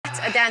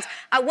rocked a dance.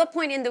 At what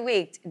point in the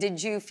week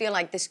did you feel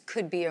like this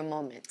could be your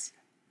moment?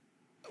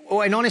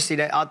 Well, in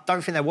honesty, I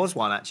don't think there was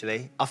one,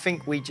 actually. I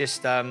think we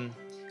just...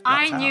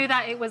 I knew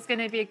that it was going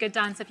to be a good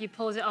dance if you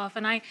pulled it off.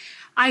 And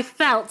I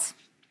felt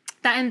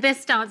that in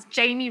this dance,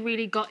 Jamie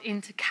really got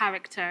into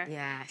character.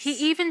 Yes. He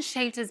even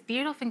shaved his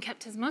beard off and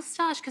kept his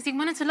moustache because he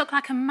wanted to look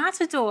like a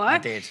matador. I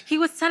did. He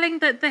was telling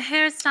the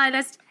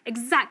hairstylist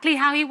exactly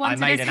how he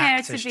wanted his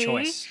hair to be.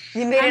 Choice.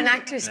 You made an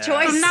actor's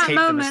choice? From that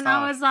moment,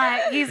 I was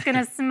like, he's going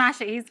to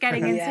smash it. He's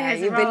getting into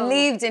his you role.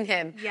 believed in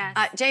him. Yes.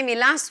 Jamie,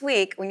 last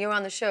week when you were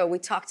on the show, we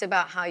talked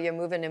about how you're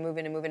moving and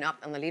moving and moving up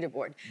on the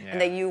leaderboard and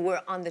that you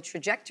were on the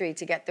trajectory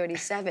to get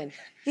 37.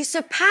 You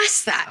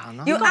surpassed that. Oh,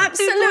 no. You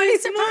absolutely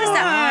surpassed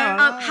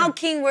that. How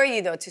keen were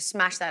you, though, to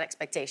smash that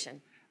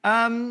expectation?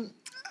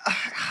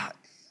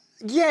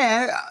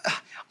 Yeah,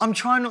 I'm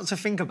trying not to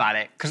think about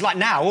it because, like,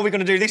 now, what are we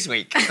going to do this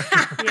week?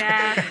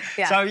 Yeah.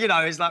 So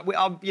it's like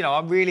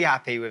I'm really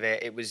happy with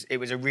it. It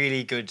was a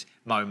really good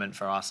moment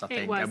for us, I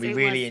think, and we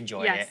really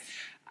enjoyed it.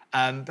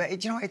 But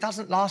it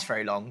doesn't last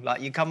very long.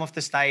 Like, you come off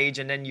the stage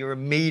and then you're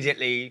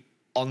immediately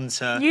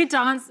onto new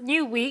dance,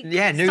 new week.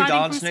 Yeah, new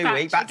dance, new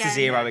week, back to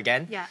zero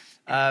again. Yeah.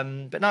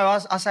 But no,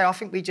 I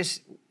think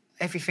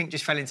everything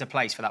just fell into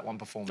place for that one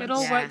performance. It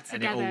all worked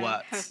together. And it all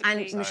worked. Perfectly.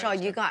 And Michelle,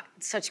 you got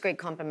such great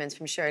compliments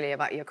from Shirley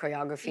about your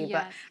choreography.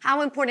 Yes. But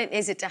how important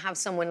is it to have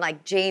someone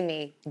like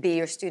Jamie be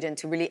your student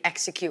to really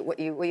execute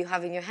what you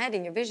have in your head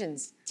and your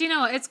visions? Do you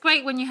know what? It's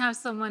great when you have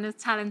someone as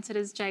talented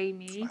as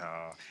Jamie.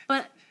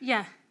 But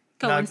yeah.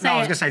 Go on, say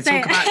I was going to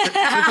say,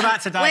 talk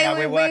about today, how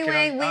we're working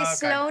on... Wait,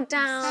 slow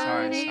down.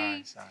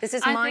 Sorry. This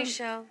is my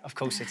show. Of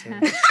course it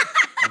is.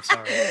 I'm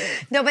sorry.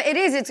 No, but it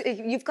is.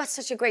 You've got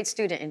such a great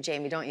student in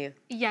Jamie, don't you?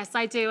 Yes,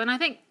 I do. And I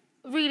think,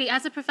 really,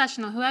 as a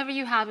professional, whoever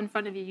you have in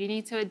front of you, you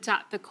need to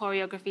adapt the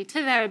choreography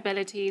to their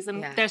abilities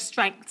and their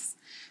strengths.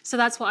 So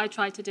that's what I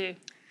try to do.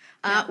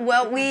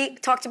 Well, we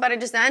talked about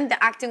it just then.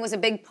 The acting was a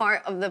big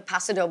part of the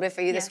Paso Doble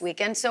for you this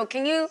weekend. So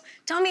can you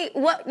tell me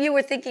what you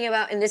were thinking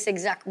about in this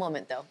exact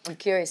moment, though? I'm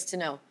curious to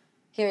know.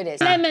 Here it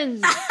is.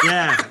 Lemons.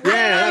 Yeah,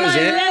 that was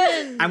it.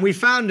 Lemons. And we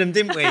found them,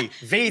 didn't we?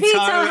 Vito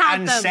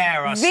and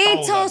Sarah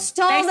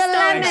stole the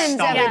lemons,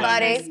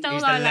 everybody. They stole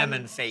He's the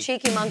lemon thief.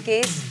 Cheeky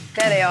monkeys.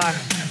 There they are.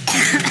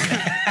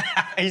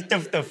 He's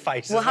the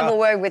face. We'll have a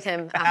word with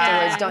him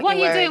afterwards, don't you worry.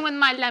 What are you doing with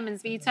my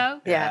lemons,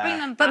 Vito? Yeah. Bring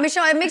them back. But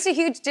Michelle, it makes a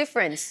huge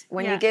difference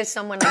when you give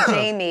someone like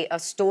Jamie a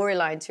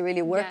storyline to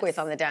really work with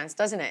on the dance,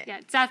 doesn't it?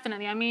 Yeah,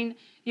 definitely. I mean,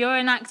 you're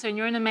an actor and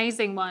you're an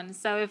amazing one.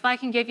 So if I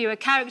can give you a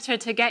character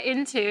to get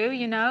into,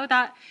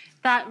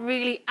 that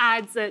really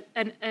adds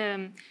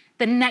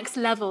the next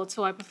level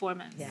to our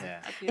performance.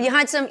 You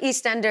had some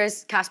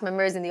EastEnders cast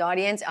members in the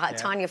audience,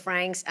 Tanya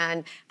Franks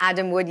and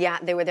Adam Wood. Yeah,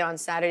 they were there on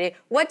Saturday.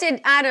 What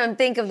did Adam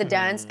think of the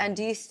dance, and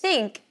do you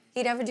think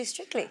he'd ever do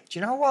Strictly? Do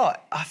you know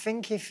what? I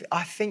think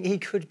he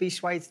could be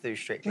swayed to do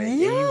Strictly.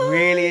 He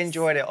really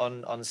enjoyed it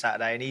on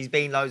Saturday, and he's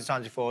been loads of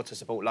times before to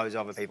support loads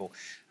of other people.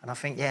 And I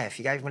think, if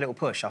you gave him a little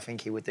push, I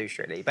think he would do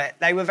Strictly. But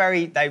they were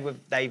very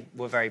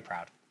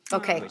proud.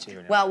 Okay.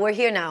 Well, we're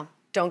here now.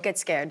 Don't get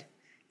scared.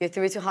 You're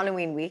through to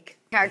Halloween week.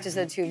 Characters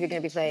are the two of you are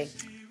going to be playing?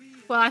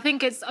 Well, I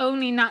think it's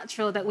only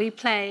natural that we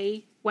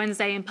play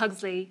Wednesday and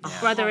Pugsley,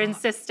 brother and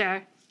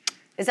sister.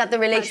 Is that the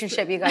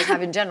relationship you guys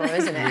have in general,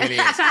 isn't it? It really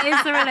is. That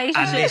is the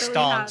relationship. And this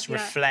dance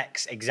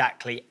reflects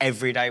exactly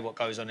every day what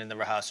goes on in the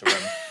rehearsal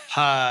room.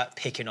 Her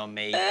picking on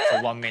me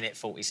for 1 minute,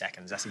 40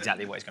 seconds. That's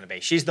exactly what it's going to be.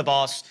 She's the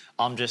boss.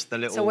 I'm just the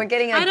little... So we're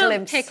getting a glimpse. I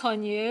don't pick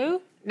on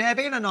you. Yeah,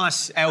 being a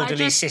nice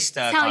elderly sister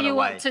kind of way. tell you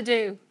what to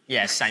do.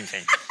 Yeah, same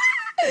thing.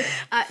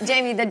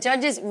 Jamie, the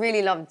judges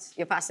really loved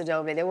your Paso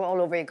Doble. They were all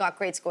over. You got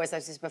great scores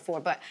like this before.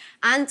 But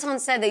Anton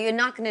said that you're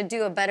not going to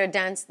do a better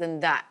dance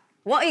than that.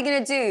 What are you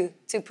going to do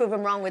to prove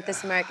him wrong with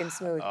this American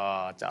Smooth?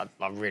 I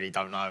really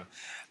don't know.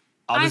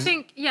 I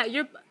think,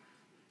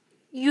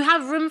 you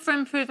have room for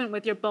improvement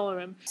with your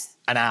ballroom.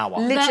 An hour.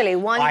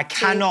 Literally, I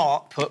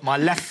cannot put my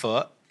left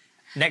foot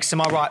next to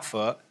my right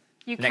foot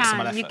next to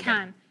my left foot. You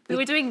can. We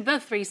were doing the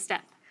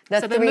three-step.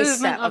 The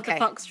movement of the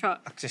foxtrot.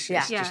 It's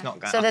just not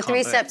going. So the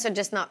three steps are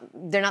just not,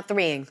 they're not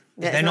threeing.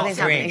 They're not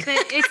threeing.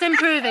 It's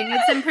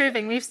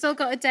improving. We've still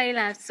got a day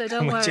left, so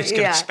don't worry. We're just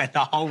going to spend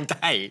the whole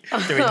day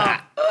doing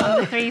that. On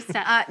the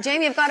three-step.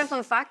 Jamie, I've got a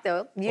fun fact,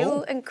 though.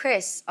 You and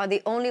Chris are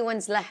the only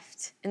ones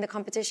left in the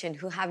competition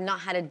who have not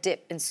had a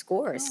dip in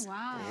scores. Oh,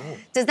 wow.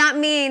 Does that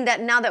mean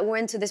that now that we're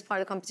into this part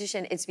of the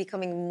competition, it's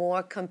becoming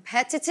more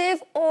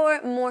competitive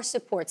or more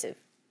supportive?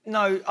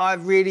 No, I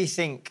really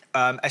think,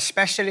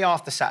 especially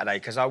after Saturday,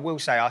 because I will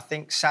say, I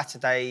think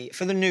Saturday,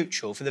 for the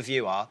neutral, for the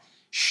viewer,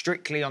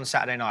 Strictly on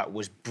Saturday night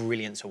was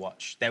brilliant to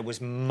watch. There was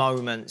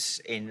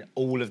moments in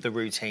all of the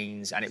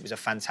routines, and it was a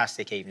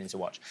fantastic evening to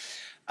watch.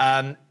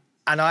 And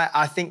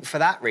I think for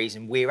that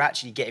reason, we're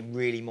actually getting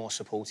really more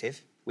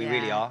supportive. We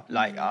really are.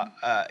 Like,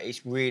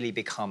 it's really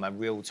become a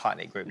real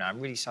tight-knit group now. I'm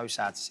really so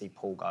sad to see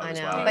Paul go as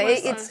well. But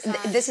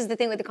this is the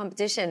thing with the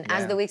competition.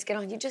 As the weeks get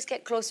on, you just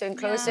get closer and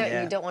closer,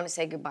 and you don't want to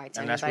say goodbye to anybody.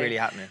 And that's really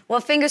happening.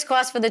 Well, fingers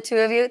crossed for the two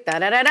of you.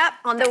 Da-da-da-da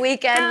on the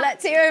weekend.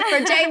 Let's hear it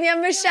for Jamie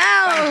and Michelle.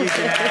 Thank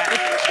you,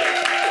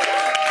 Janette.